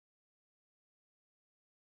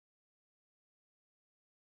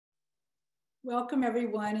Welcome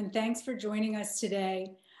everyone, and thanks for joining us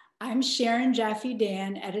today. I'm Sharon Jaffe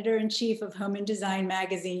Dan, Editor-in-Chief of Home and Design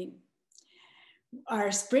magazine.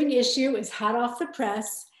 Our spring issue is hot off the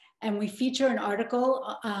press, and we feature an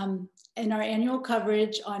article in our annual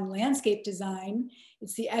coverage on landscape design.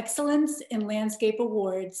 It's the Excellence in Landscape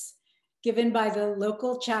Awards given by the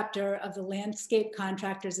local chapter of the Landscape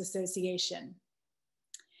Contractors Association.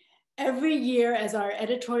 Every year, as our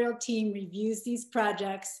editorial team reviews these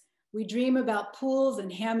projects, we dream about pools and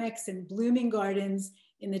hammocks and blooming gardens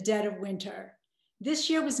in the dead of winter. This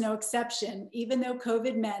year was no exception, even though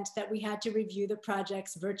COVID meant that we had to review the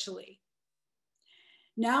projects virtually.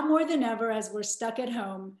 Now more than ever, as we're stuck at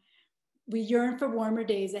home, we yearn for warmer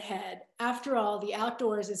days ahead. After all, the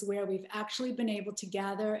outdoors is where we've actually been able to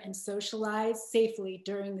gather and socialize safely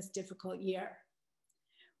during this difficult year.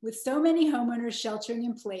 With so many homeowners sheltering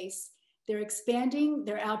in place, they're expanding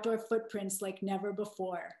their outdoor footprints like never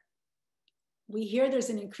before. We hear there's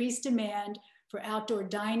an increased demand for outdoor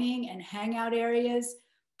dining and hangout areas,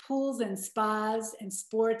 pools and spas, and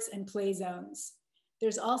sports and play zones.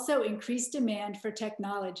 There's also increased demand for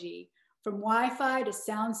technology, from Wi-Fi to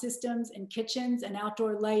sound systems and kitchens and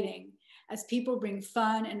outdoor lighting, as people bring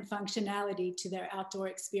fun and functionality to their outdoor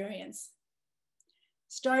experience.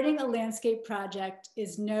 Starting a landscape project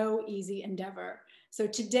is no easy endeavor. So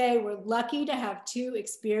today we're lucky to have two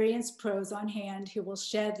experienced pros on hand who will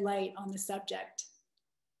shed light on the subject.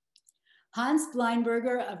 Hans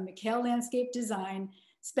Bleinberger of McHale Landscape Design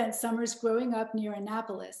spent summers growing up near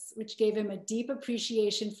Annapolis, which gave him a deep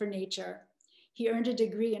appreciation for nature. He earned a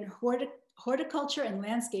degree in horticulture and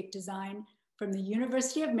landscape design from the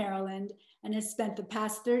University of Maryland and has spent the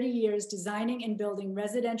past 30 years designing and building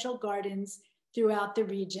residential gardens throughout the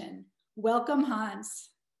region. Welcome, Hans.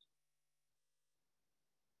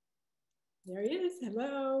 There he is.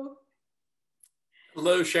 Hello.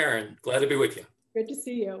 Hello, Sharon. Glad to be with you. Good to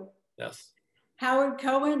see you. Yes. Howard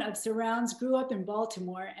Cohen of Surrounds grew up in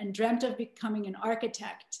Baltimore and dreamt of becoming an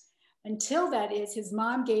architect. Until that is, his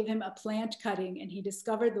mom gave him a plant cutting and he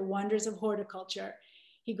discovered the wonders of horticulture.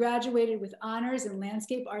 He graduated with honors in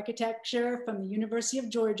landscape architecture from the University of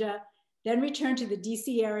Georgia, then returned to the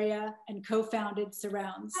DC area and co-founded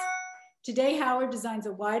Surrounds. Today, Howard designs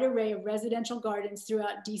a wide array of residential gardens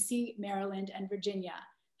throughout DC, Maryland, and Virginia.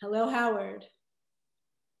 Hello, Howard.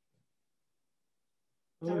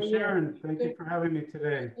 Hello, Sharon. Thank you for having me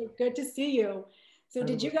today. Good to see you. So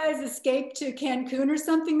did you guys escape to Cancun or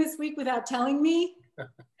something this week without telling me?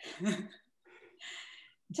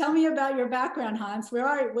 Tell me about your background, Hans.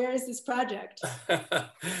 Where is this project?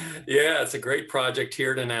 Yeah, it's a great project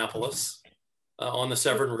here in Annapolis on the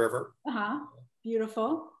Severn River.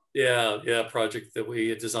 Beautiful. Yeah, project that we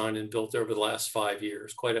had designed and built over the last 5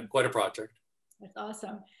 years. Quite a project. That's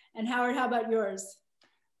awesome. And Howard, how about yours?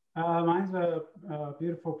 Mine's a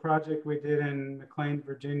beautiful project we did in McLean,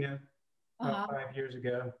 Virginia, 5 years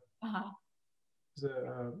ago. It was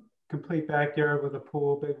a complete backyard with a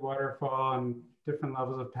pool, big waterfall, and different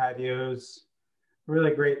levels of patios.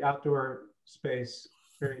 Really great outdoor space,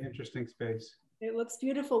 very interesting space. It looks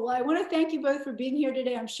beautiful. Well, I want to thank you both for being here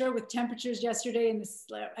today. I'm sure with temperatures yesterday in this,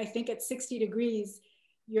 I think at 60 degrees,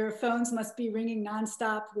 your phones must be ringing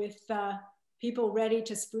nonstop with people ready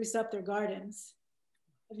to spruce up their gardens.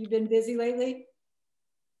 Have you been busy lately?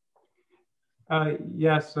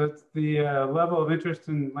 Yes, so the level of interest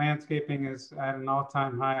in landscaping is at an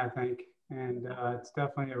all-time high, I think. And it's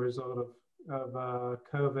definitely a result of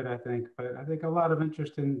COVID, I think. But I think a lot of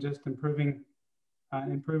interest in just improving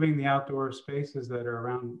the outdoor spaces that are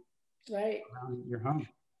around your home.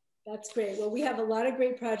 That's great. Well, we have a lot of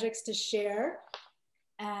great projects to share.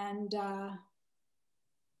 And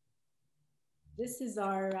this is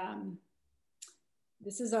the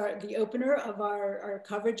opener of our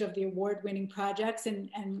coverage of the award-winning projects, and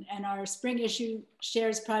our spring issue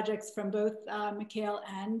shares projects from both McHale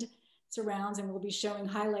and Surrounds, and we'll be showing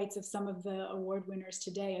highlights of some of the award winners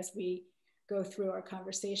today as we go through our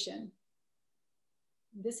conversation.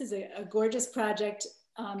 This is a gorgeous project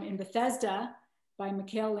in Bethesda by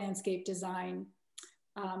McHale Landscape Design.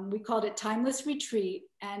 We called it Timeless Retreat,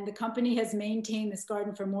 and the company has maintained this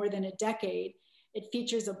garden for more than a decade. It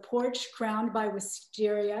features a porch crowned by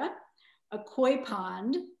wisteria, a koi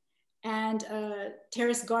pond, and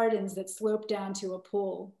terrace gardens that slope down to a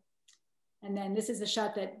pool. And then this is a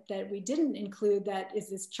shot that we didn't include, that is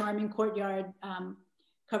this charming courtyard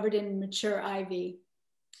covered in mature ivy.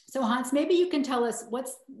 So Hans, maybe you can tell us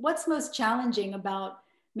what's most challenging about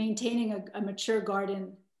maintaining a mature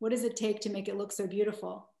garden. What does it take to make it look so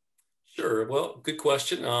beautiful? Sure, well, good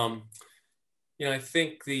question. I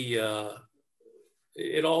think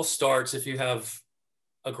it all starts if you have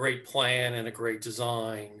a great plan and a great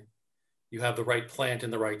design, you have the right plant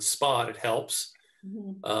in the right spot, it helps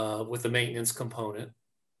with the maintenance component.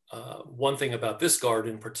 One thing about this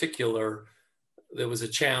garden in particular, there was a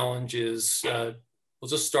challenge is, we'll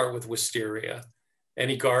just start with wisteria.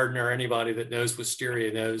 Any gardener, anybody that knows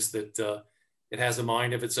wisteria knows that it has a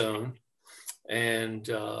mind of its own. And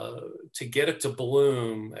to get it to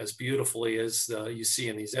bloom as beautifully as you see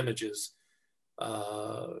in these images,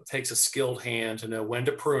 takes a skilled hand to know when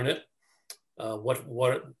to prune it,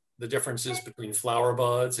 what the difference is between flower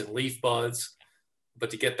buds and leaf buds, but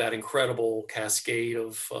to get that incredible cascade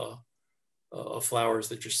of flowers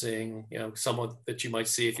that you're seeing, you know, somewhat that you might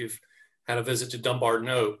see if you've had a visit to Dumbarton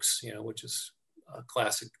Oaks, you know, which is a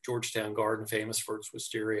classic Georgetown garden famous for its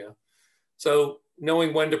wisteria. So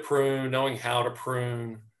knowing when to prune, knowing how to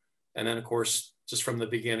prune, and then of course, just from the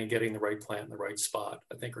beginning, getting the right plant in the right spot,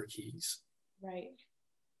 I think are keys. Right.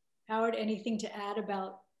 Howard, anything to add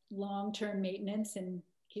about long-term maintenance and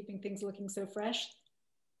keeping things looking so fresh?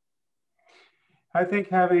 I think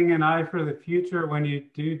having an eye for the future when you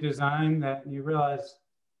do design, that you realize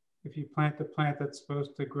if you plant the plant that's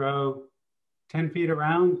supposed to grow 10 feet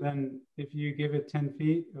around, then if you give it 10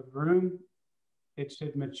 feet of room, it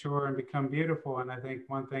should mature and become beautiful. And I think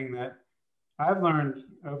one thing that I've learned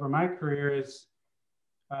over my career is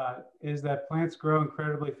that plants grow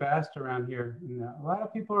incredibly fast around here. And a lot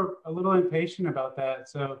of people are a little impatient about that.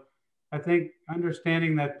 So I think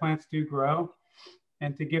understanding that plants do grow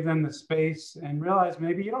and to give them the space and realize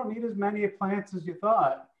maybe you don't need as many plants as you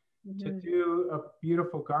thought to do a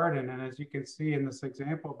beautiful garden. And as you can see in this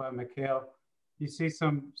example by McHale, you see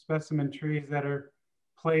some specimen trees that are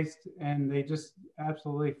placed and they just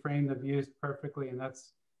absolutely frame the views perfectly. And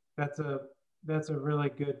that's a really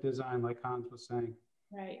good design, like Hans was saying.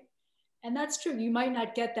 Right. And that's true. You might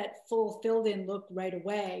not get that full filled in look right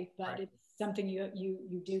away, but it's something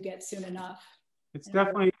you do get soon enough. It's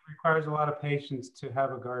definitely requires a lot of patience to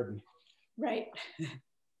have a garden. Right.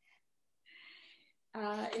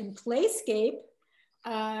 In Playscape,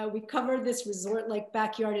 we covered this resort-like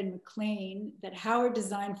backyard in McLean that Howard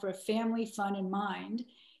designed for a family fun in mind.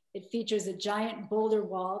 It features a giant boulder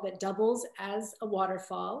wall that doubles as a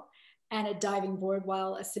waterfall and a diving board,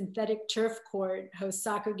 while a synthetic turf court hosts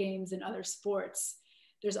soccer games and other sports.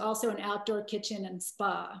 There's also an outdoor kitchen and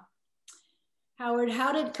spa. Howard,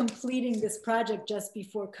 how did completing this project just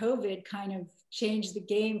before COVID kind of change the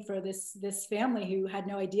game for this family who had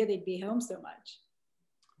no idea they'd be home so much?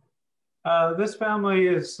 This family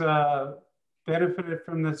has benefited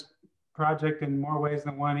from this project in more ways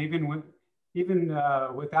than one, even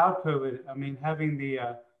without COVID. I mean, having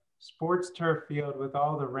the sports turf field with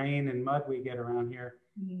all the rain and mud we get around here,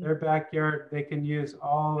 their backyard they can use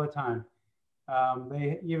all the time.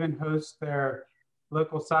 They even host their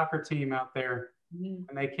local soccer team out there, and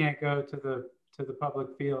they can't go to the public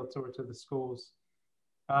fields or to the schools.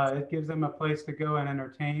 It gives them a place to go and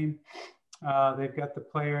entertain. They've got the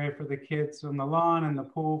play area for the kids on the lawn and the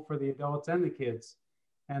pool for the adults and the kids,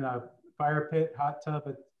 and a fire pit, hot tub.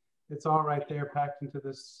 It's all right there packed into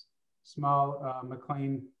this small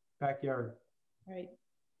McLean backyard. Right.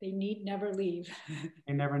 They need never leave.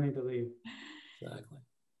 They never need to leave. Exactly.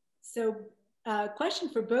 So question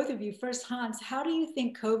for both of you. First, Hans, how do you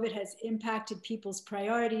think COVID has impacted people's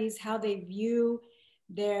priorities, how they view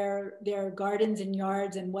their gardens and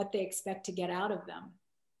yards and what they expect to get out of them?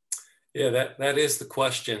 Yeah, that is the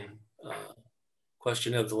question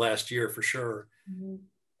of the last year for sure.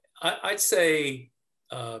 I'd say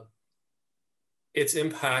it's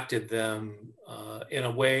impacted them in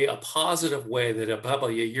a way, a positive way that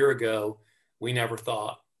probably a year ago we never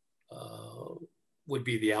thought would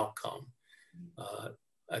be the outcome.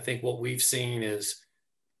 I think what we've seen is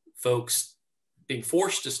folks being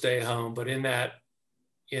forced to stay home, but in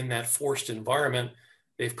that forced environment,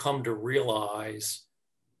 they've come to realize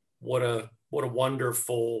what a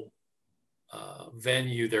wonderful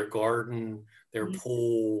venue their garden, their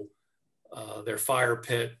pool, their fire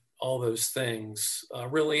pit, all those things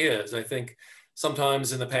really is. I think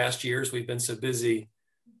sometimes in the past years we've been so busy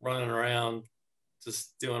running around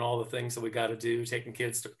just doing all the things that we got to do, taking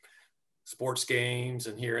kids to sports games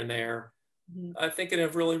and here and there. I think in a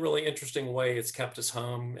really, really interesting way, it's kept us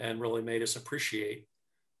home and really made us appreciate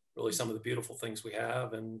really some of the beautiful things we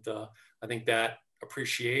have. And I think that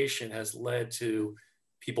appreciation has led to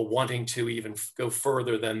people wanting to even go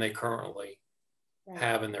further than they currently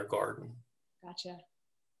have in their garden. Gotcha.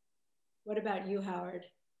 What about you, Howard?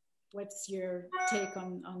 What's your take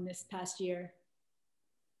on this past year?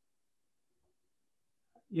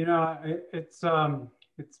 You know, it's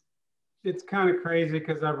it's kind of crazy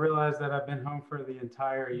because I realized that I've been home for the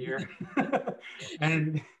entire year,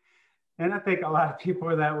 and I think a lot of people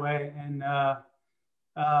are that way. And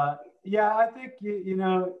yeah, I think you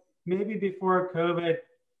know, maybe before COVID,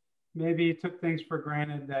 maybe you took things for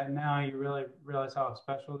granted that now you really realize how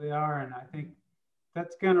special they are, and I think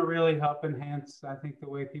that's going to really help enhance, I think, the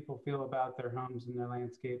way people feel about their homes and their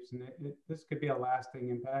landscapes, and this could be a lasting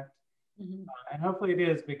impact. And hopefully it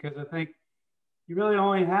is, because I think you really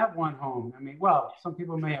only have one home. I mean, well, some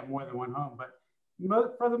people may have more than one home, but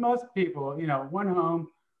for the most people, you know, one home,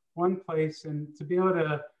 one place, and to be able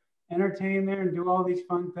to entertain there and do all these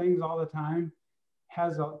fun things all the time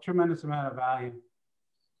has a tremendous amount of value.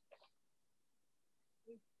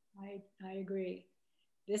 I agree.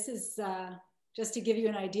 This is just to give you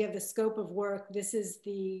an idea of the scope of work. This is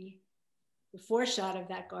the before shot of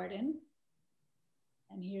that garden.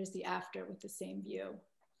 And here's the after with the same view.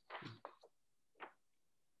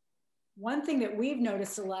 One thing that we've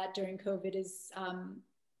noticed a lot during COVID is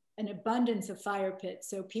an abundance of fire pits.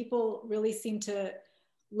 So people really seem to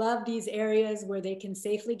love these areas where they can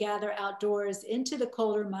safely gather outdoors into the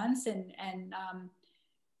colder months and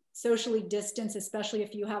socially distance, especially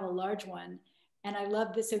if you have a large one. And I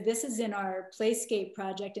love this. So this is in our Playscape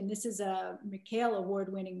project, and this is a McHale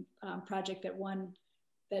award-winning project that won,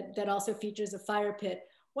 that also features a fire pit.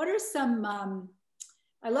 What are some,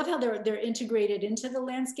 I love how they're integrated into the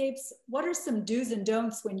landscapes. What are some do's and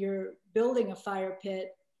don'ts when you're building a fire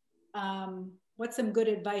pit? What's some good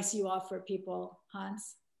advice you offer people,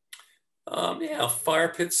 Hans? Yeah, fire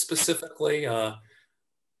pits specifically.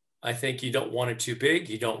 I think you don't want it too big.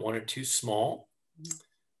 You don't want it too small.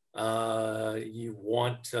 You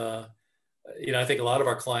want, you know, I think a lot of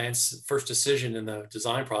our clients' first decision in the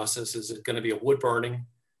design process is it going to be a wood burning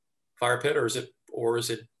fire pit, or is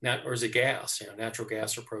it gas, you know, natural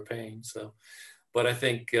gas or propane? So, but I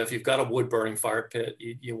think if you've got a wood burning fire pit,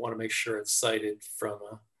 you want to make sure it's sited from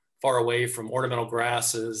far away from ornamental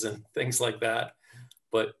grasses and things like that.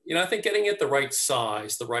 But, you know, I think getting it the right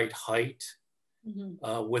size, the right height,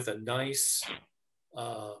 with a nice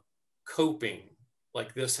coping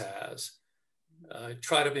like this has.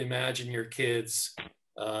 Try to imagine your kids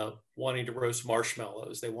wanting to roast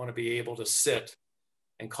marshmallows. They want to be able to sit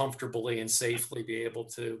and comfortably and safely be able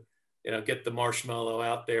to, you know, get the marshmallow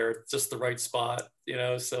out there, just the right spot, you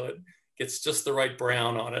know, so it gets just the right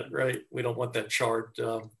brown on it, right? We don't want that charred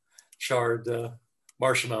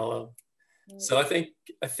marshmallow. So I think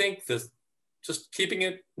that just keeping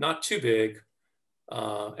it not too big,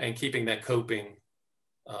 and keeping that coping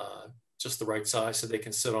just the right size so they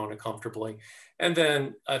can sit on it comfortably. And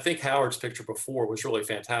then I think Howard's picture before was really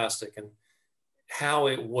fantastic, and how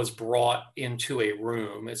it was brought into a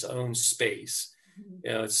room, its own space.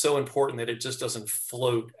 You know, it's so important that it just doesn't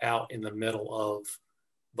float out in the middle of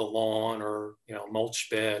the lawn or, you know, mulch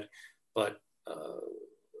bed, but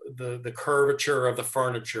the curvature of the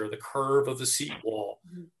furniture, the curve of the seat wall,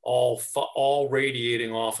 all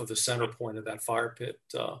radiating off of the center point of that fire pit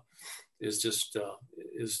is just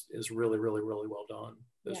is really, really, really well done.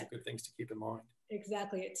 Those are good things to keep in mind.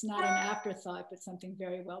 Exactly. It's not an afterthought, but something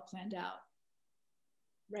very well planned out.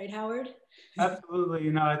 Right, Howard? Absolutely.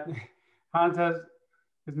 You know, Hans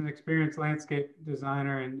is an experienced landscape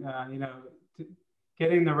designer, and you know,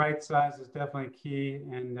 getting the right size is definitely key.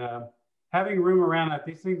 And having room around it,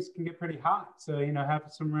 these things can get pretty hot. So, you know, have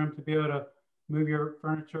some room to be able to move your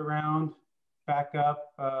furniture around, back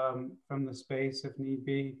up from the space if need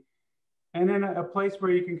be. And then a place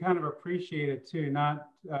where you can kind of appreciate it too, not,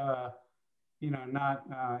 you know, not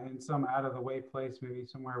in some out of the way place, maybe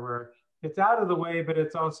somewhere where it's out of the way, but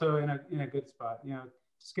it's also in a good spot, you know,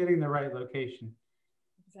 just getting the right location.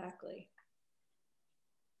 Exactly.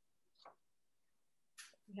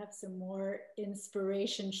 We have some more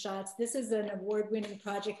inspiration shots. This is an award-winning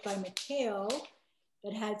project by McHale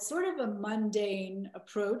that had sort of a mundane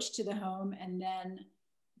approach to the home, and then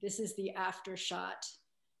this is the after shot.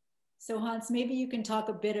 So Hans, maybe you can talk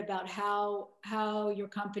a bit about how your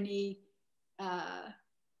company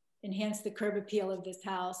enhanced the curb appeal of this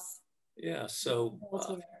house. Yeah. So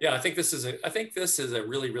yeah, I think this is a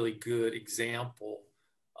really, really good example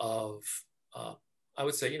of I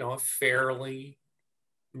would say, you know, a fairly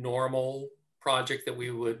normal project that we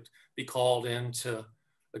would be called in to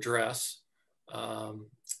address.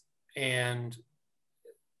 And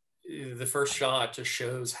the first shot just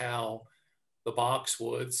shows how the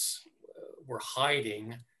boxwoods were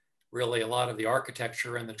hiding really a lot of the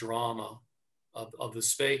architecture and the drama of the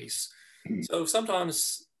space. So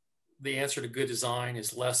sometimes the answer to good design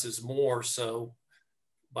is less is more. So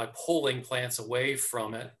by pulling plants away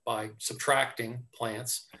from it, by subtracting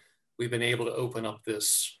plants, we've been able to open up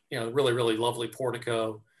this, really, really lovely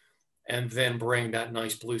portico, and then bring that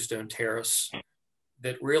nice bluestone terrace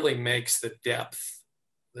that really makes the depth,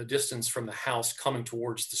 the distance from the house coming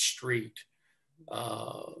towards the street,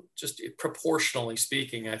 just proportionally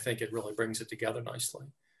speaking, I think it really brings it together nicely.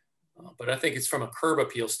 But I think it's from a curb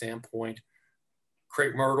appeal standpoint,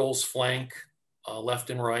 crepe myrtles flank left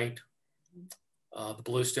and right, the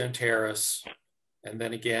bluestone terrace, and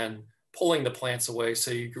then again, pulling the plants away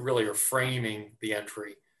so you really are framing the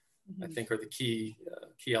entry, I think are the key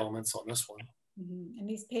elements on this one. And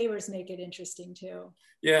these pavers make it interesting too.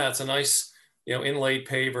 Yeah, it's a nice, inlaid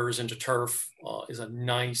pavers into turf is a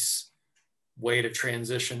nice way to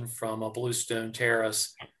transition from a bluestone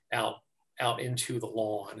terrace out into the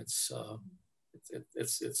lawn. It's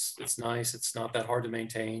nice. It's not that hard to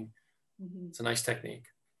maintain. It's a nice technique.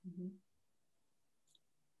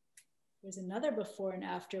 There's another before and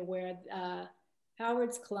after where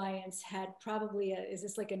Howard's clients had probably is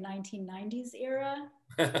this like a 1990s era?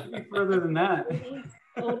 Further than that.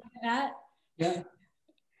 Older than that? Yeah.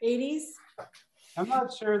 80s? I'm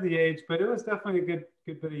not sure the age, but it was definitely a good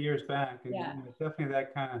bit of years back. And, yeah. Definitely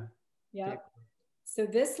that kind of. Yeah. So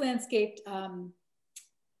this landscape, you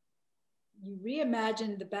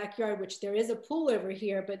reimagined the backyard, which there is a pool over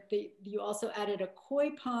here, but you also added a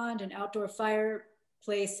koi pond, an outdoor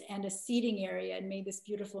fireplace, and a seating area, and made this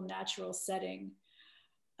beautiful natural setting.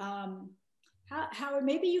 Howard,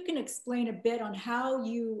 maybe you can explain a bit on how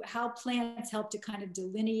plants help to kind of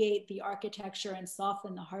delineate the architecture and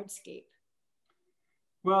soften the hardscape.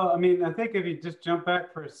 Well, I mean, I think if you just jump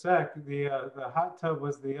back for a sec, the hot tub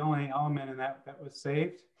was the only element in that was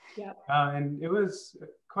saved. Yep. And it was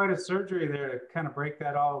quite a surgery there to kind of break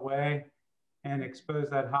that all away and expose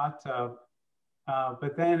that hot tub.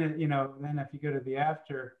 But then, then if you go to the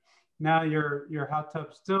after, now your hot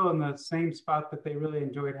tub's still in the same spot that they really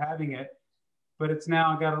enjoyed having it, but it's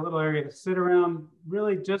now got a little area to sit around,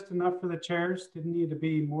 really just enough for the chairs, didn't need to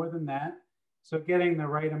be more than that. So getting the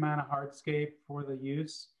right amount of hardscape for the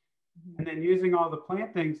use, and then using all the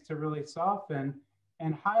plantings to really soften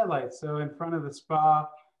and highlight. So in front of the spa,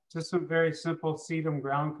 just some very simple sedum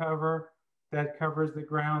ground cover that covers the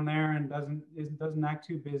ground there and doesn't act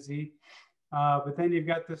too busy. But then you've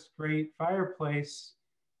got this great fireplace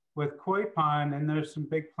with koi pond, and there's some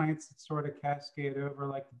big plants that sort of cascade over,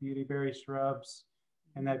 like the beautyberry shrubs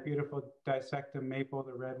and that beautiful dissectum maple,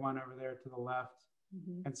 the red one over there to the left.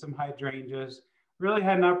 And some hydrangeas. Really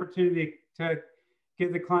had an opportunity to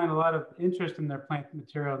give the client a lot of interest in their plant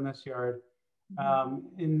material in this yard,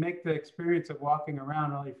 and make the experience of walking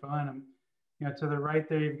around really fun. And, to the right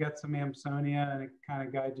there, you've got some Amsonia, and it kind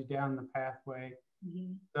of guides you down the pathway.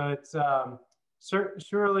 So it's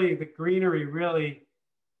surely the greenery really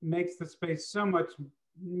makes the space so much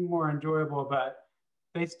more enjoyable, but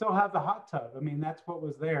they still have the hot tub. I mean, that's what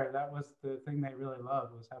was there. That was the thing they really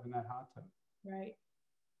loved, was having that hot tub. Right.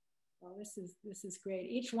 Well, this is great.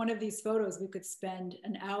 Each one of these photos, we could spend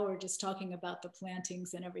an hour just talking about the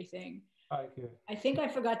plantings and everything. Okay. I think I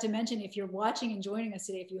forgot to mention, if you're watching and joining us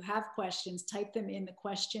today, if you have questions, type them in the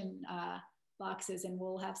question boxes, and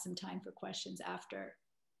we'll have some time for questions after.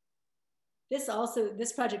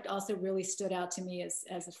 This project also really stood out to me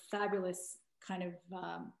as a fabulous kind of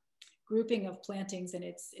grouping of plantings, and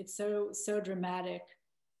it's so dramatic,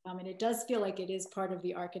 and it does feel like it is part of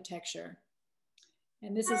the architecture.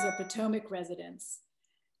 And this is a Potomac residence.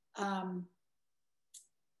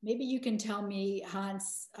 Maybe you can tell me,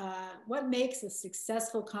 Hans, what makes a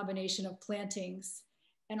successful combination of plantings,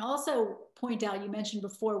 and also point out, you mentioned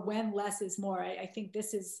before, when less is more. I think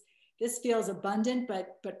this feels abundant,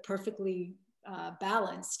 but perfectly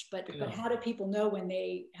balanced. But how do people know when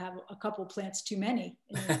they have a couple plants too many?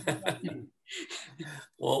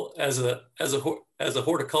 Well, as a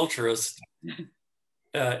horticulturist,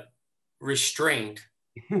 restraint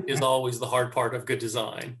is always the hard part of good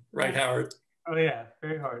design, right, Howard? Oh yeah,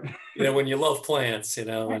 very hard. When you love plants,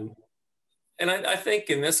 and I think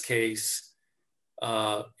in this case,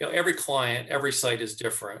 every client, every site is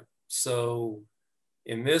different. So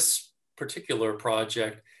in this particular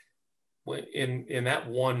project, in that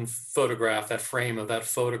one photograph, that frame of that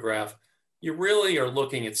photograph, you really are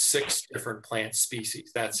looking at 6 different plant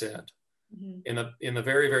species. That's it. In the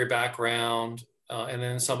very, very background, and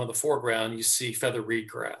then some of the foreground, you see feather reed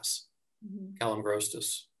grass,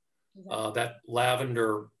 Calamagrostis. That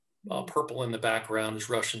lavender purple in the background is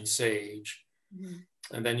Russian sage.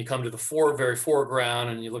 And then you come to the very foreground,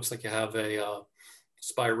 and it looks like you have a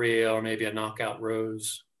spirea or maybe a knockout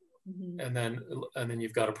rose. And then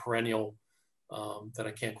you've got a perennial that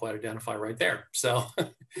I can't quite identify right there. So,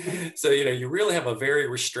 you really have a very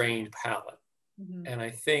restrained palette. And I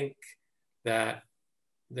think that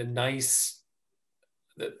in this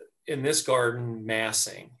garden,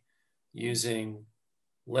 massing, using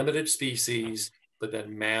limited species, but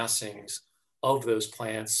then massings of those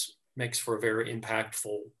plants makes for a very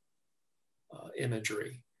impactful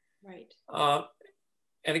imagery. Right.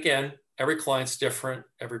 And again, every client's different,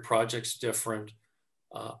 every project's different.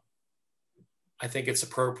 I think it's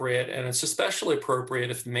appropriate, and it's especially appropriate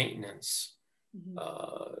if maintenance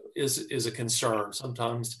is a concern.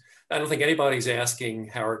 Sometimes, I don't think anybody's asking,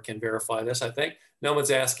 Howard can verify this, I think no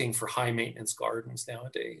one's asking for high maintenance gardens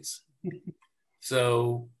nowadays.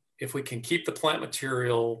 So if we can keep the plant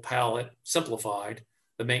material palette simplified,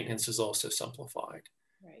 the maintenance is also simplified.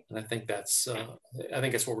 Right. And I think that's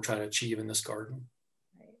what we're trying to achieve in this garden.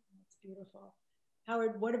 Right, that's beautiful.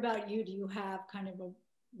 Howard, what about you? Do you have kind of a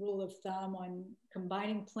rule of thumb on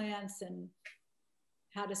combining plants and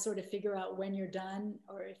how to sort of figure out when you're done,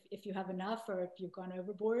 or if you have enough, or if you've gone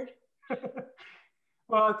overboard?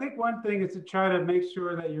 Well, I think one thing is to try to make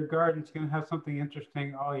sure that your garden's going to have something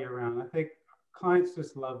interesting all year round. I think clients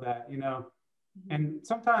just love that, you know, and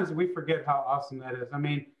sometimes we forget how awesome that is. I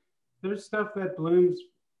mean, there's stuff that blooms,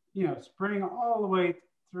 you know, spring all the way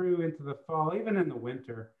through into the fall, even in the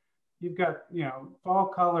winter. You've got, you know, fall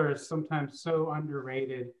color is sometimes so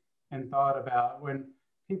underrated and thought about. When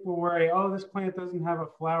people worry, oh, this plant doesn't have a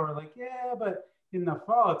flower, like, yeah, but in the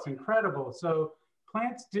fall, it's incredible. So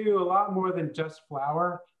plants do a lot more than just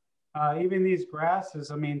flower. Even these grasses,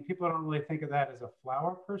 I mean, people don't really think of that as a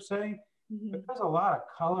flower per se, but there's a lot of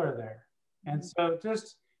color there. And so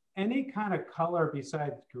just any kind of color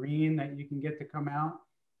besides green that you can get to come out,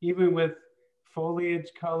 even with foliage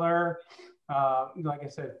color, like I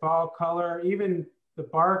said, fall color, even the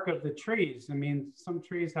bark of the trees. I mean, some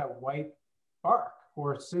trees have white bark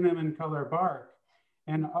or cinnamon color bark,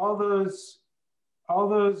 and all those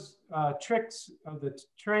tricks of the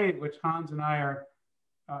trade, which Hans and I are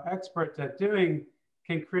experts at doing,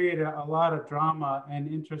 can create a lot of drama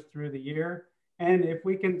and interest through the year. And if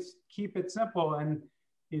we can keep it simple and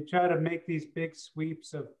you try to make these big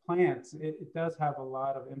sweeps of plants, it does have a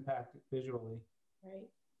lot of impact visually. Right.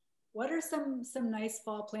 What are some nice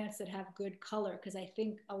fall plants that have good color? Because I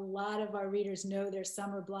think a lot of our readers know their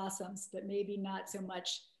summer blossoms, but maybe not so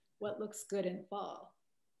much what looks good in fall.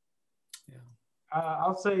 Yeah.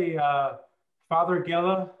 I'll say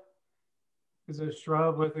Fothergilla is a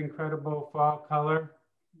shrub with incredible fall color.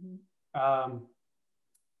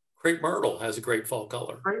 Crepe myrtle has a great fall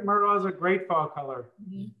color. Crepe myrtle has a great fall color,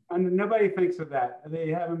 and nobody thinks of that.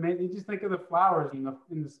 They just think of the flowers in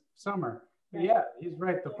the summer. But yeah, he's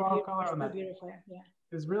right. The fall color on that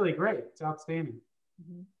is really great. It's outstanding.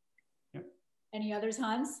 Yep. Any others,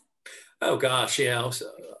 Hans? Oh gosh, yeah.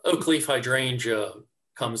 Oak leaf hydrangea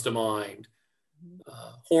comes to mind.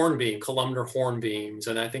 Hornbeam, columnar hornbeams,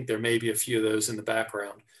 and I think there may be a few of those in the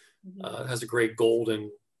background. It has a great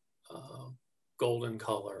golden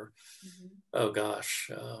color. Oh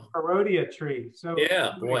gosh. Rhodia tree. So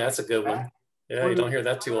yeah, boy, that's a good one. Yeah, you don't hear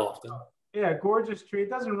that too often. Yeah, gorgeous tree. It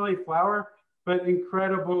doesn't really flower, but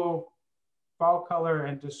incredible fall color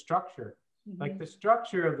and just structure. Like the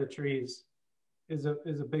structure of the trees is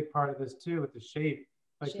a big part of this too, with the shape.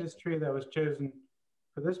 Like this tree that was chosen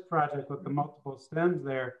for this project with the multiple stems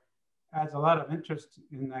there adds a lot of interest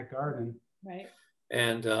in that garden. Right.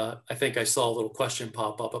 And I think I saw a little question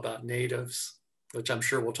pop up about natives, which I'm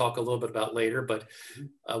sure we'll talk a little bit about later, but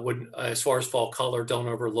as far as fall color, don't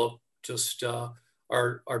overlook just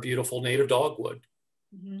our beautiful native dogwood.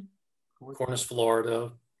 Cornus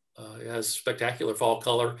Florida has spectacular fall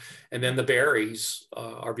color, and then the berries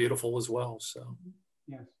are beautiful as well. So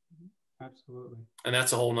yes, absolutely. And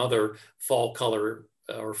that's a whole nother fall color,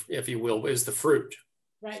 or if you will, is the fruit.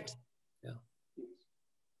 Right. Yeah.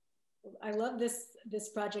 I love this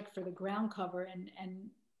project for the ground cover and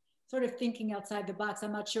sort of thinking outside the box.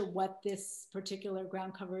 I'm not sure what this particular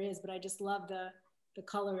ground cover is, but I just love the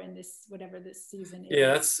color in this, whatever this season is.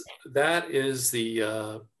 Yeah, that is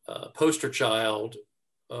the poster child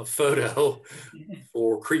photo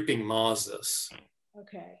for creeping mosses.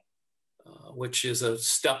 Okay. Which is a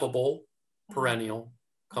steppable perennial,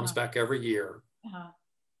 comes back every year.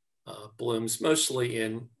 Blooms mostly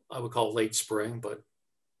in, I would call late spring, but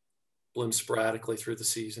blooms sporadically through the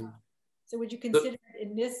season. So would you consider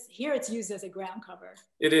in this, here it's used as a ground cover?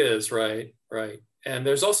 It is, right. And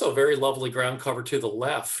there's also a very lovely ground cover to the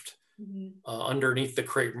left, underneath the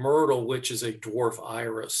crepe myrtle, which is a dwarf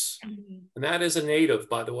iris. And that is a native,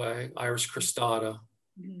 by the way, Iris cristata.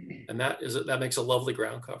 And that makes a lovely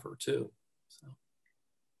ground cover too. So.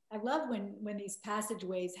 I love when these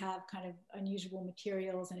passageways have kind of unusual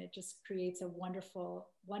materials and it just creates a wonderful,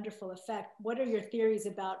 wonderful effect. What are your theories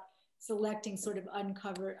about selecting sort of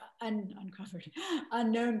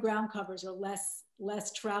unknown ground covers or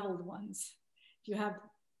less traveled ones? Do you have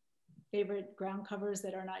favorite ground covers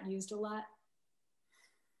that are not used a lot?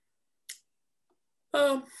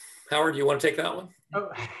 Howard, you want to take that one? Oh.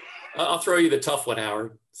 I'll throw you the tough one,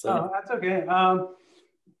 Howard. So. Oh, that's okay.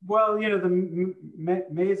 Well, you know, the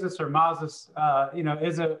Mazis or Mazis, you know,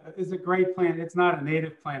 is a great plant. It's not a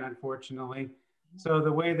native plant, unfortunately. So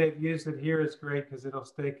the way they've used it here is great because it'll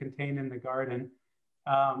stay contained in the garden.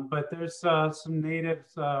 But there's some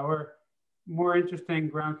natives or more interesting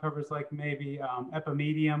ground covers like maybe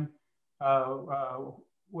epimedium,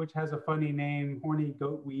 which has a funny name, horny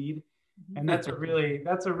goatweed. And that's a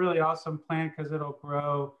really awesome plant because it'll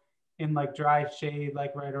grow in like dry shade,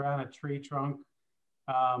 like right around a tree trunk.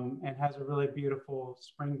 And has a really beautiful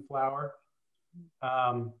spring flower.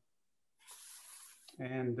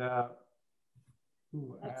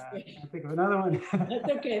 Ooh, I can't think of another one.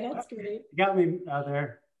 That's okay, that's great. You got me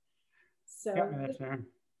there. So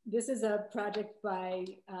this is a project by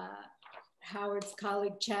Howard's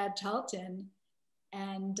colleague, Chad Talton.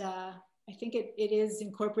 And I think it is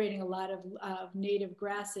incorporating a lot of native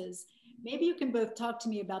grasses. Maybe you can both talk to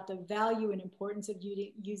me about the value and importance of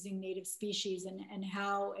using native species and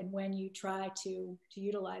how and when you try to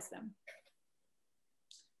utilize them.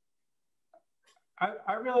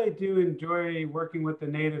 I really do enjoy working with the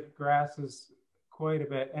native grasses quite a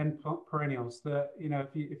bit and perennials. You know,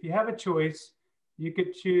 if you have a choice, you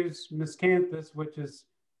could choose miscanthus, which is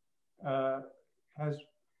has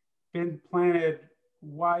been planted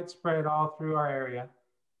widespread all through our area,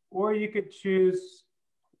 or you could choose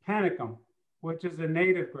panicum, which is a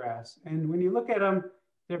native grass. And when you look at them,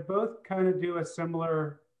 they're both kind of do a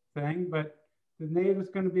similar thing, but the native is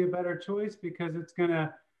going to be a better choice because it's going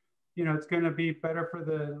to, you know, it's going to be better for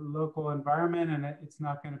the local environment and it's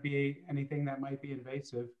not going to be anything that might be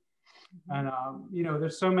invasive. And, you know,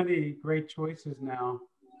 there's so many great choices now.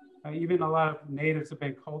 Even a lot of natives have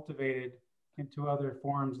been cultivated into other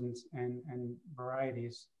forms and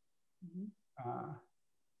varieties.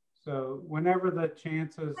 So whenever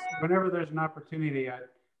there's an opportunity,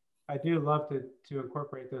 I do love to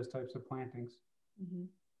incorporate those types of plantings.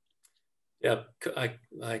 Yeah, I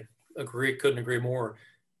agree, couldn't agree more.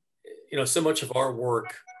 You know, so much of our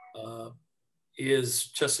work is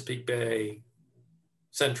Chesapeake Bay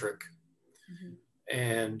centric.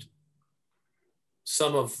 And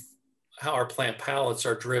some of how our plant palettes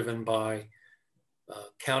are driven by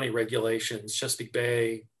county regulations, Chesapeake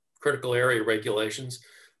Bay critical area regulations.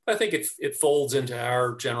 I think it folds into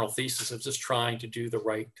our general thesis of just trying to do the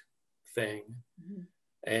right thing.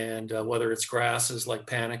 And whether it's grasses like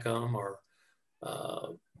panicum or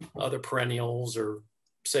other perennials, or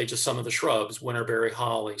say just some of the shrubs, winterberry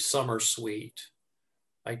holly, summer sweet,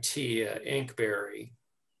 itea, inkberry,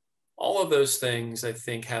 all of those things I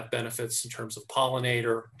think have benefits in terms of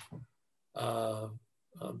pollinator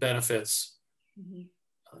benefits.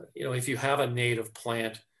 You know, if you have a native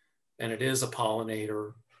plant and it is a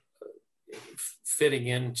pollinator, fitting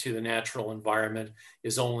into the natural environment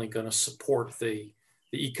is only going to support the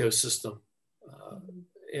ecosystem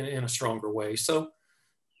in a stronger way. So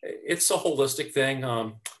it's a holistic thing.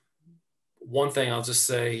 One thing I'll just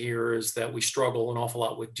say here is that we struggle an awful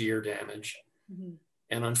lot with deer damage.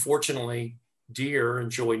 And unfortunately, deer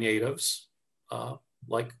enjoy natives,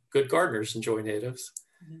 like good gardeners enjoy natives.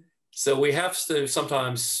 So we have to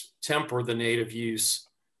sometimes temper the native use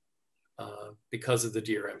because of the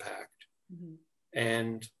deer impact.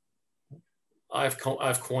 And I've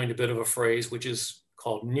coined a bit of a phrase which is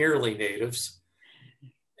called nearly natives.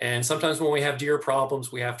 And sometimes when we have deer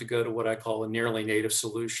problems, we have to go to what I call a nearly native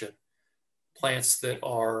solution. Plants that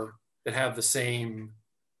have the same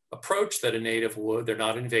approach that a native would. They're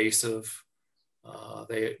not invasive.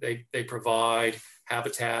 They provide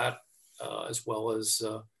habitat as well as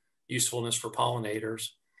usefulness for pollinators,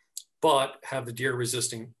 but have the deer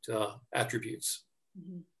resistant attributes.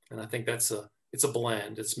 And I think it's a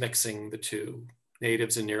blend. It's mixing the two,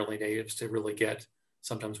 natives and nearly natives, to really get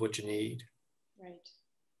sometimes what you need. Right.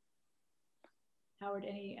 Howard,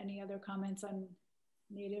 any other comments on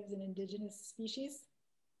natives and indigenous species?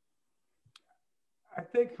 I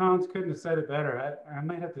think Hans couldn't have said it better. I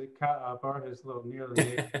might have to borrow his little nearly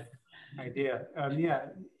native idea. Yeah,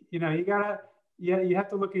 you know, you have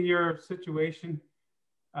to look at your situation,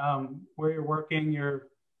 where you're working,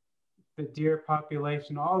 the deer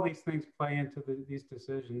population, all these things play into these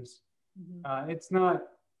decisions. It's not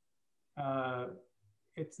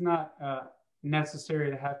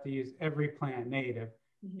necessary to have to use every plant native.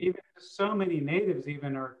 even so many natives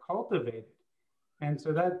even are cultivated. And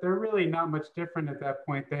so that they're really not much different at that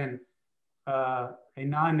point than a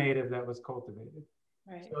non-native that was cultivated.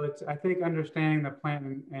 Right. So it's, I think, understanding the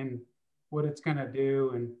plant and what it's going to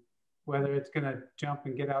do, and whether it's going to jump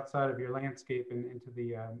and get outside of your landscape and into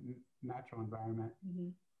the natural environment.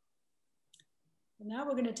 Well, now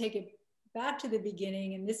we're going to take it back to the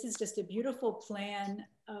beginning, and this is just a beautiful plan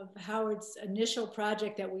of Howard's initial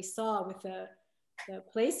project that we saw with the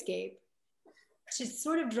playscape, to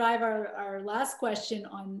sort of drive our last question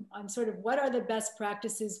on sort of what are the best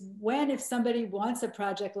practices when, if somebody wants a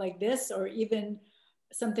project like this, or even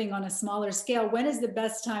something on a smaller scale, when is the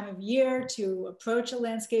best time of year to approach a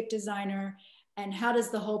landscape designer, and how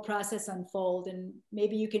does the whole process unfold? And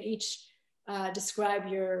maybe you can each describe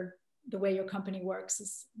the way your company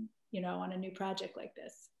works, on a new project like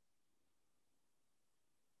this.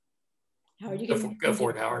 Howard, you can go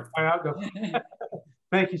for it, Howard. All right, I'll go.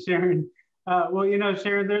 Thank you, Sharon. Well,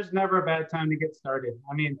 Sharon, there's never a bad time to get started.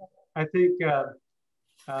 I mean, I think,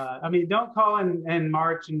 don't call in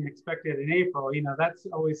March and expect it in April. That's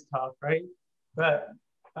always tough, right? But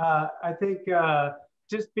I think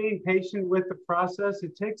just being patient with the process,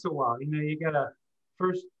 it takes a while. You got to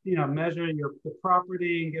first, measure the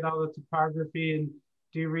property and get all the topography and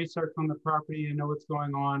do research on the property and know what's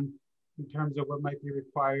going on in terms of what might be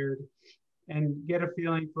required, and get a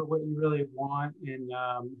feeling for what you really want and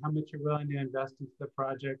how much you're willing to invest into the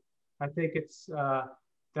project. I think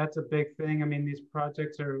that's a big thing. I mean, these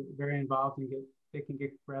projects are very involved and they can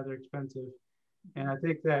get rather expensive. And I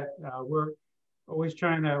think that we're always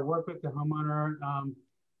trying to work with the homeowner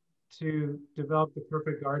to develop the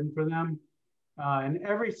perfect garden for them. And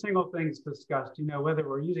every single thing's discussed, whether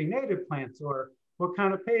we're using native plants or what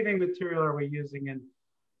kind of paving material are we using, and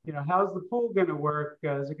how's the pool going to work?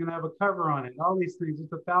 Is it going to have a cover on it? All these things.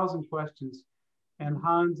 It's 1,000 questions. And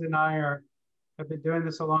Hans and I have been doing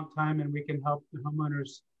this a long time, and we can help the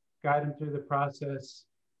homeowners guide them through the process,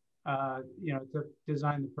 to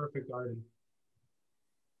design the perfect garden.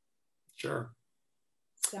 Sure.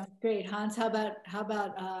 Sounds great. Hans, how about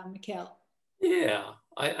McHale? Yeah,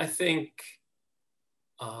 I think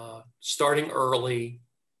starting early,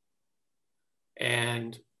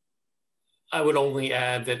 and I would only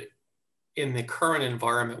add that in the current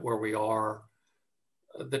environment where we are,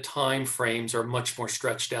 the time frames are much more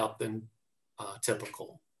stretched out than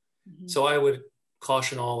typical. So I would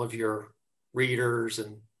caution all of your readers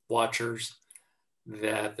and watchers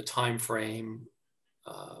that the time frame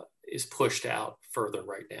is pushed out further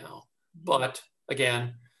right now. But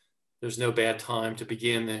again, there's no bad time to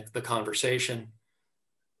begin the conversation.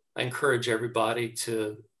 I encourage everybody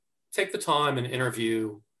to take the time and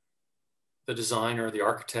interview the designer, the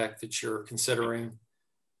architect that you're considering.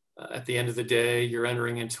 At the end of the day, you're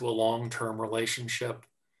entering into a long-term relationship,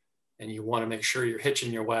 and you want to make sure you're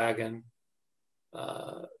hitching your wagon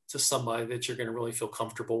to somebody that you're going to really feel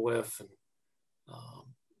comfortable with, and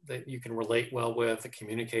that you can relate well with, that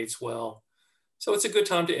communicates well. So it's a good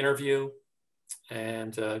time to interview.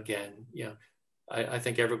 And again, I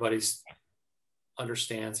think everybody's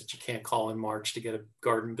understands that you can't call in March to get a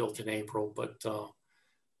garden built in April, but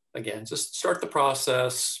again, just start the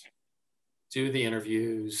process, do the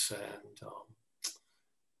interviews,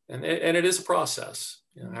 and it is a process.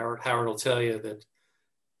 Howard will tell you that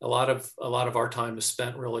a lot of our time is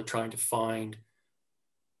spent really trying to find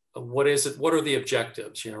what are the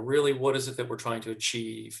objectives, really what is it that we're trying to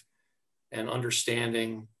achieve, and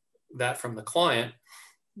understanding that from the client.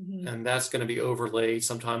 And that's going to be overlaid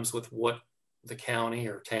sometimes with what the county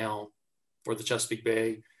or town or the Chesapeake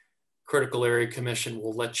Bay Critical Area Commission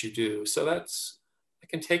will let you do. So it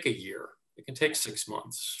can take a year. It can take 6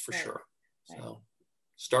 months for sure. So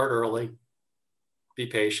start early, be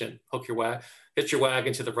patient, hit your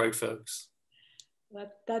wagon to the right folks.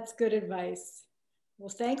 That's good advice. Well,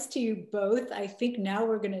 thanks to you both. I think now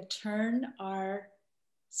we're going to turn our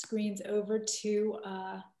screens over to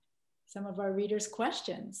some of our readers'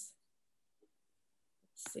 questions.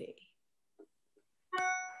 Let's see.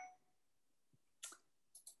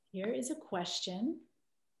 Here is a question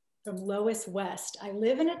from Lois West. I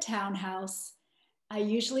live in a townhouse. I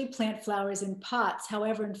usually plant flowers in pots.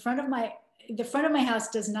 However, the front of my house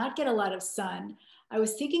does not get a lot of sun. I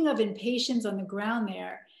was thinking of impatiens on the ground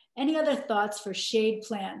there. Any other thoughts for shade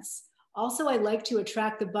plants? Also, I like to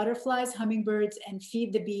attract the butterflies, hummingbirds, and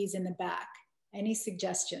feed the bees in the back. Any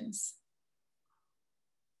suggestions?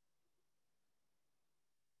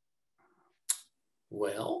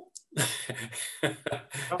 Well,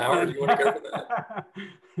 Howard, you want to go for that?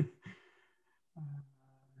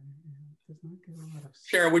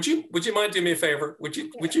 Sharon, would you mind doing me a favor? Would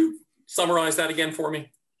you summarize that again for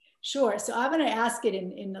me? Sure. So I'm going to ask it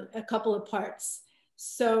in a couple of parts.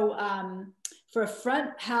 So for a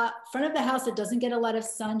front of the house that doesn't get a lot of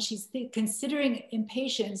sun, she's considering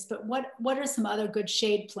impatiens, but what are some other good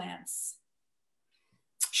shade plants?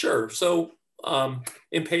 Sure. So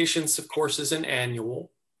impatiens, of course, is an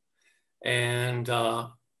annual. And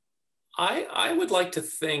I would like to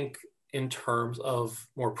think in terms of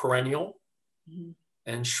more perennial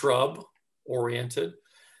and shrub oriented.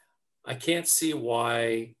 I can't see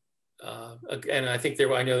why, and I think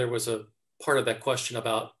I know there was a part of that question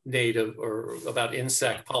about native or about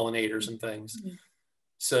insect pollinators and things.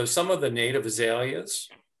 So some of the native azaleas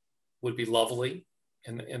would be lovely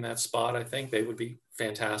in that spot. I think they would be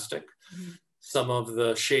fantastic. Some of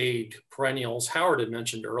the shade perennials, Howard had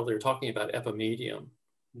mentioned earlier, talking about epimedium.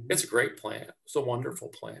 It's a great plant. It's a wonderful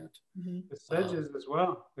plant. The sedges as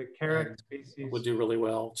well, the carrot species. Would do really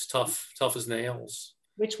well. It's tough as nails.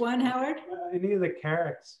 Which one, Howard? Any of the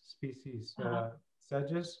carrot species,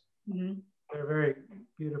 sedges. They're very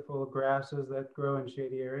beautiful grasses that grow in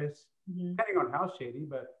shady areas, depending on how shady,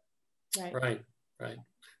 but. Right.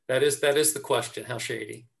 That is the question, how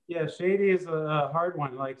shady. Yeah, shady is a hard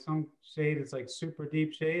one. Like some shade is like super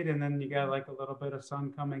deep shade, and then you got like a little bit of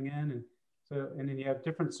sun coming in, and then you have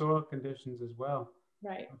different soil conditions as well,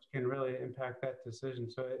 which can really impact that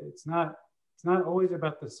decision. So it's not always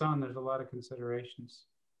about the sun. There's a lot of considerations.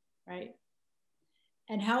 Right.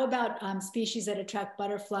 And how about species that attract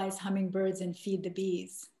butterflies, hummingbirds, and feed the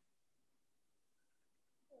bees?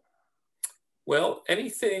 Well,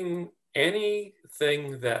 anything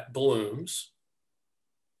that blooms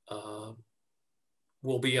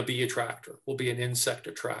will be a bee attractor, will be an insect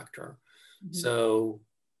attractor. So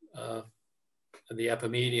the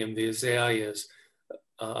epimedium, the azaleas,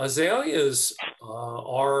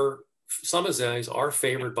 some azaleas are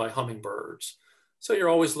favored by hummingbirds. So you're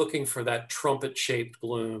always looking for that trumpet-shaped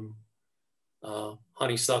bloom.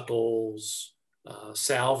 Honeysuckles,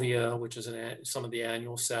 salvia, which is some of the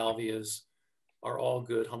annual salvias, are all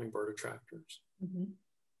good hummingbird attractors.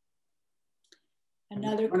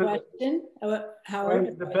 Another question,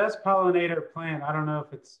 Howard? The best pollinator plant, I don't know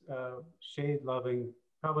if it's shade-loving,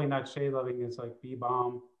 probably not shade-loving, is like bee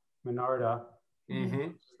balm, Monarda.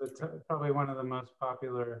 It's probably one of the most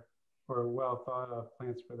popular or well thought of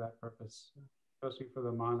plants for that purpose, especially for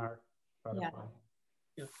the monarch butterfly.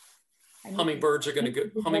 Yeah. Hummingbirds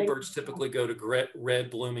hummingbirds typically go to red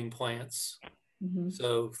blooming plants.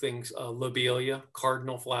 So things, lobelia,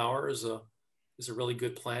 cardinal flower is a really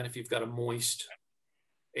good plant if you've got a moist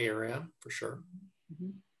area, for sure.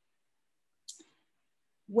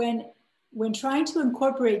 When trying to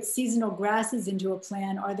incorporate seasonal grasses into a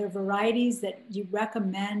plan, are there varieties that you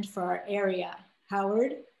recommend for our area?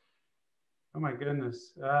 Howard? Oh my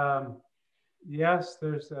goodness. Yes,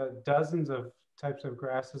 there's dozens of types of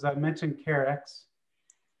grasses. I mentioned carex.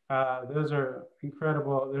 Those are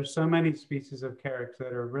incredible. There's so many species of carex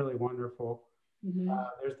that are really wonderful.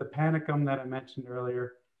 There's the panicum that I mentioned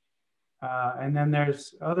earlier. And then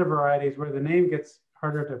there's other varieties where the name gets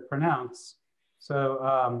harder to pronounce. So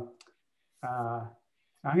I'm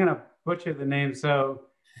going to butcher the name. So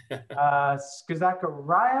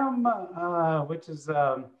Schizachyrium, which is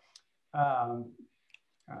a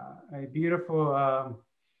beautiful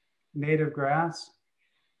native grass.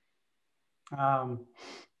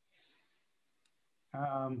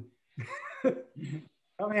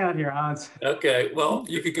 Help me out here, Hans. Okay, well,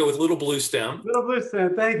 you could go with little blue stem. Little blue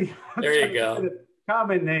stem, thank you. There you go.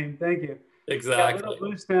 Common name, thank you. Exactly. Yeah, little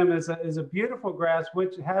blue stem is a beautiful grass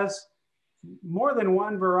which has more than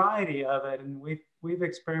one variety of it, and we've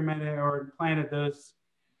experimented or planted those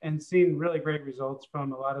and seen really great results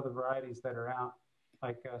from a lot of the varieties that are out.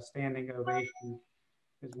 Like standing ovation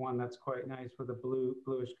is one that's quite nice with a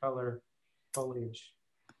bluish color foliage.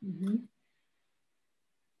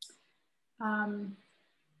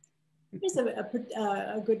 Here's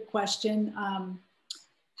a good question.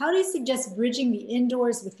 How do you suggest bridging the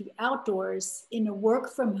indoors with the outdoors in a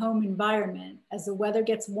work from home environment as the weather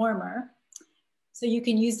gets warmer, so you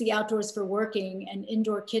can use the outdoors for working and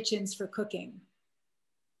indoor kitchens for cooking?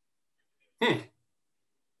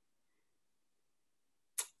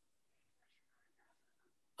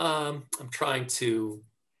 I'm trying to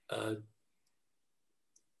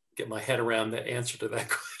get my head around the answer to that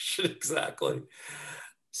question exactly.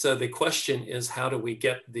 So the question is, how do we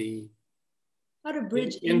get how to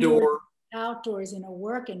bridge indoor outdoors in a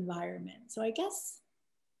work environment? So I guess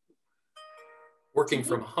working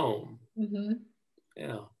from home.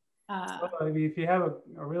 Yeah. Well, I mean, if you have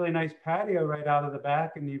a really nice patio right out of the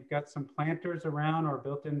back and you've got some planters around or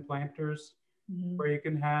built-in planters where you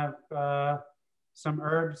can have some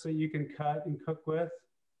herbs that you can cut and cook with.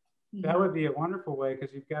 Mm-hmm. That would be a wonderful way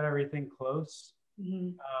because you've got everything close.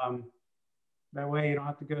 Mm-hmm. That way you don't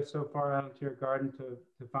have to go so far out into your garden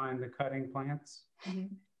to find the cutting plants.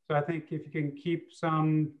 Mm-hmm. So I think if you can keep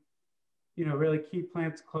some, really keep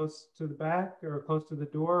plants close to the back or close to the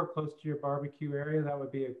door or close to your barbecue area, that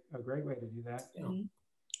would be a great way to do that.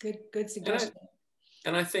 Mm-hmm. Good suggestion.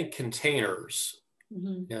 And I think containers,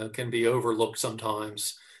 mm-hmm. Can be overlooked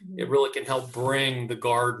sometimes. Mm-hmm. It really can help bring the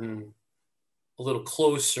garden a little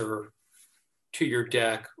closer to your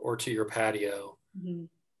deck or to your patio. Mm-hmm.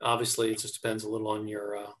 Obviously, it just depends a little on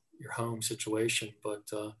your home situation, but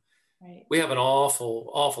right. we have an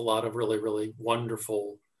awful lot of really, really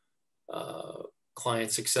wonderful client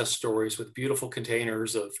success stories with beautiful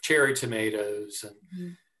containers of cherry tomatoes,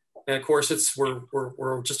 and of course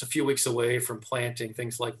we're just a few weeks away from planting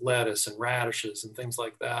things like lettuce and radishes and things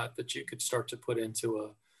like that you could start to put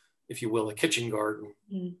into if you will, a kitchen garden,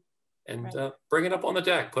 and right. Bring it up on the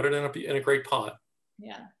deck, put it in a great pot.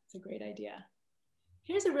 Yeah, it's a great idea.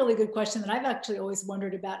 Here's a really good question that I've actually always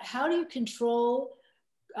wondered about. How do you control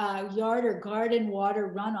yard or garden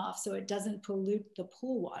water runoff so it doesn't pollute the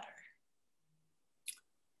pool water?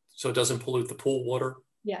 So it doesn't pollute the pool water?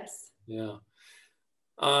 Yes. Yeah.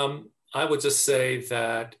 I would just say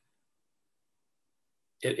that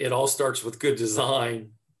it all starts with good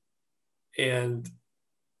design. And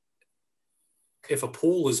if a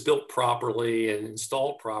pool is built properly and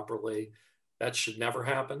installed properly, that should never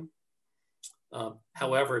happen.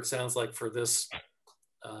 However, it sounds like for this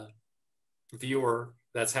viewer,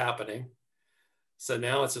 that's happening. So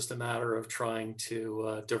now it's just a matter of trying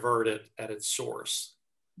to divert it at its source.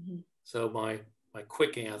 Mm-hmm. So my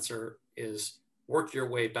quick answer is work your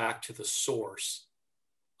way back to the source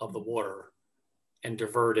of the water and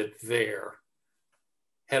divert it there.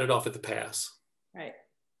 Head it off at the pass. Right.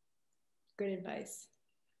 Good advice.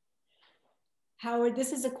 Howard,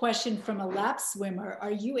 this is a question from a lap swimmer.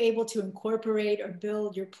 Are you able to incorporate or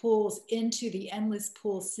build your pools into the endless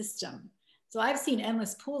pool system? So I've seen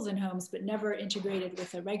endless pools in homes, but never integrated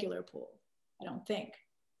with a regular pool, I don't think.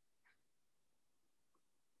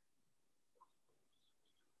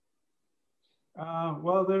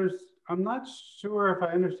 Well, I'm not sure if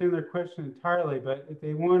I understand their question entirely, but if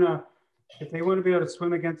they want to be able to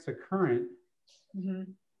swim against the current,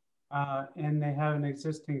 and they have an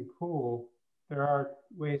existing pool, there are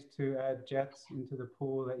ways to add jets into the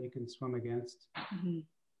pool that you can swim against.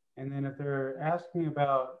 And then if they're asking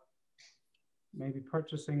about maybe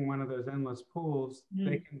purchasing one of those endless pools,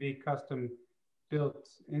 they can be custom built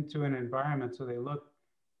into an environment so they look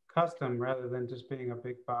custom rather than just being a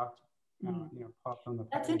big box, popped on the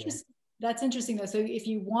patio. That's interesting. That's interesting though. So if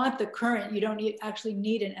you want the current, you don't actually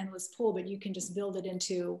need an endless pool, but you can just build it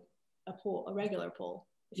into a pool, a regular pool.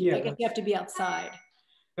 I guess you have to be outside.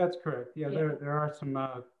 That's correct. Yeah. There are some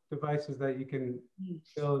devices that you can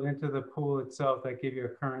build into the pool itself that give you a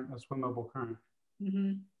swimmable current.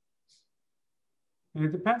 And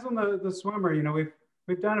it depends on the swimmer.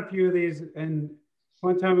 We've done a few of these, and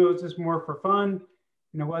one time it was just more for fun.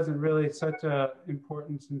 It wasn't really such a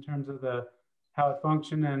importance in terms of how it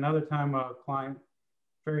functioned. And another time, a client,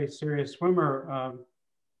 very serious swimmer,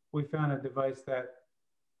 we found a device that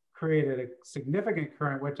created a significant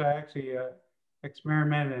current, which I actually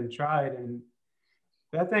experimented and tried, and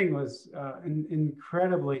that thing was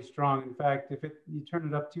incredibly strong. In fact, if you turn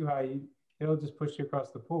it up too high, it'll just push you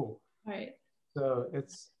across the pool. Right. So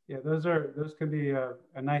those can be a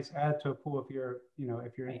nice add to a pool if you're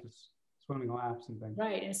right. into swimming laps and things.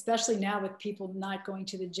 Right, and especially now with people not going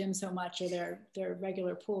to the gym so much, or their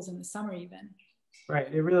regular pools in the summer even.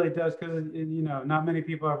 Right, it really does, because not many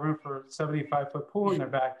people have room for a 75-foot pool in their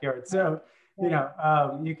backyard. So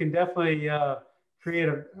you can definitely create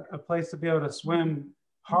a place to be able to swim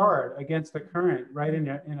hard against the current, right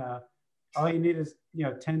all you need is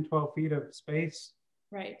 10, 12 feet of space.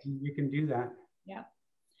 Right. You can do that. Yeah.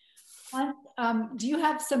 Do you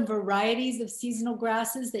have some varieties of seasonal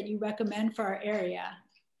grasses that you recommend for our area?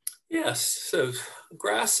 Yes. So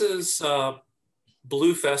grasses,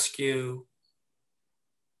 blue fescue,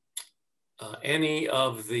 any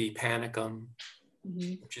of the panicum,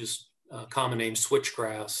 which is common name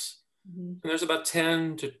switchgrass. And there's about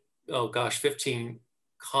 10 to 15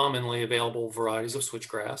 commonly available varieties of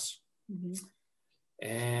switchgrass.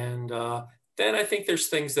 And then I think there's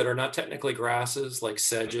things that are not technically grasses, like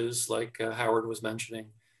sedges, like Howard was mentioning.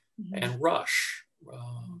 And rush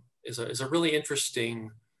is a really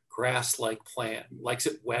interesting grass-like plant. Likes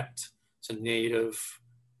it wet. It's a native.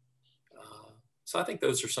 So I think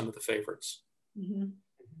those are some of the favorites.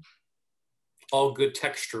 All good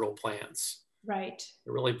textural plants. Right.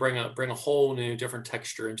 To really bring a whole new different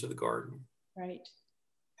texture into the garden. Right.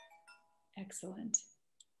 Excellent.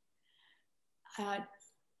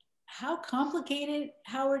 How complicated,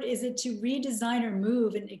 Howard, is it to redesign or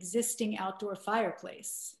move an existing outdoor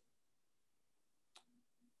fireplace?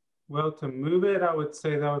 Well, to move it, I would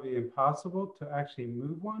say that would be impossible to actually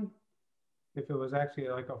move one if it was actually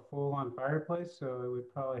like a full-on fireplace. So it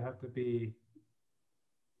would probably have to be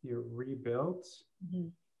rebuilt.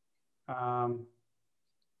 So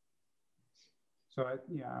I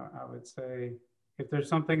would say if there's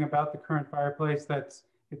something about the current fireplace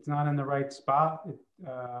it's not in the right spot,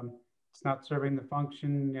 it's not serving the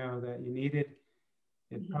function that you needed,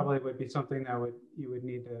 it probably would be something that you would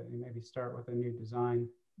need to maybe start with a new design.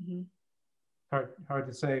 Hard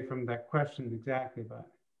to say from that question exactly, but.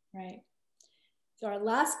 Right. So our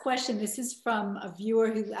last question, this is from a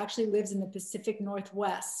viewer who actually lives in the Pacific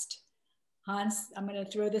Northwest. Hans, I'm going to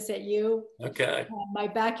throw this at you. Okay. My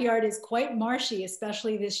backyard is quite marshy,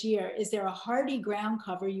 especially this year. Is there a hardy ground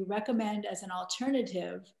cover you recommend as an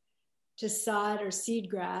alternative to sod or seed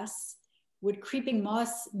grass? Would creeping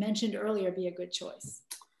moss mentioned earlier be a good choice?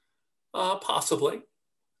 Possibly.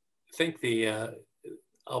 I think the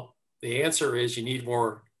answer is you need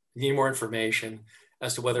more information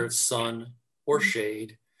as to whether it's sun or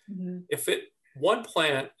shade. If one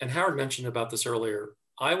plant, and Howard mentioned about this earlier,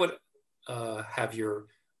 I would have your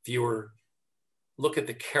viewer look at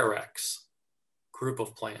the Carex group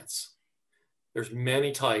of plants. There's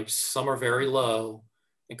many types. Some are very low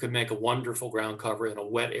and could make a wonderful ground cover in a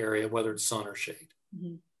wet area, whether it's sun or shade.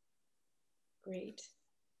 Great.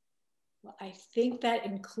 Well, I think that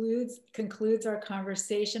concludes our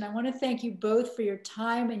conversation. I want to thank you both for your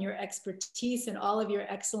time and your expertise and all of your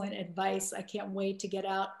excellent advice. I can't wait to get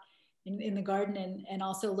out in the garden and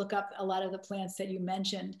also look up a lot of the plants that you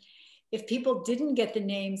mentioned. If people didn't get the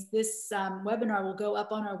names, this webinar will go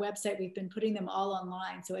up on our website. We've been putting them all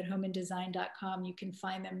online. So at homeanddesign.com, you can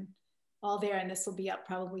find them all there. And this will be up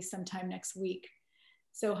probably sometime next week.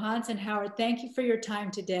 So Hans and Howard, thank you for your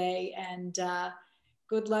time today. And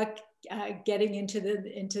good luck getting into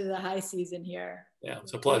the high season here. Yeah,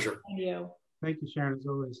 it's a pleasure. Thank you. Thank you, Sharon, as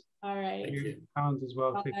always. All right. Thank you, Hans, as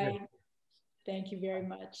well. Bye. Take care. Thank you very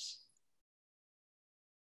much.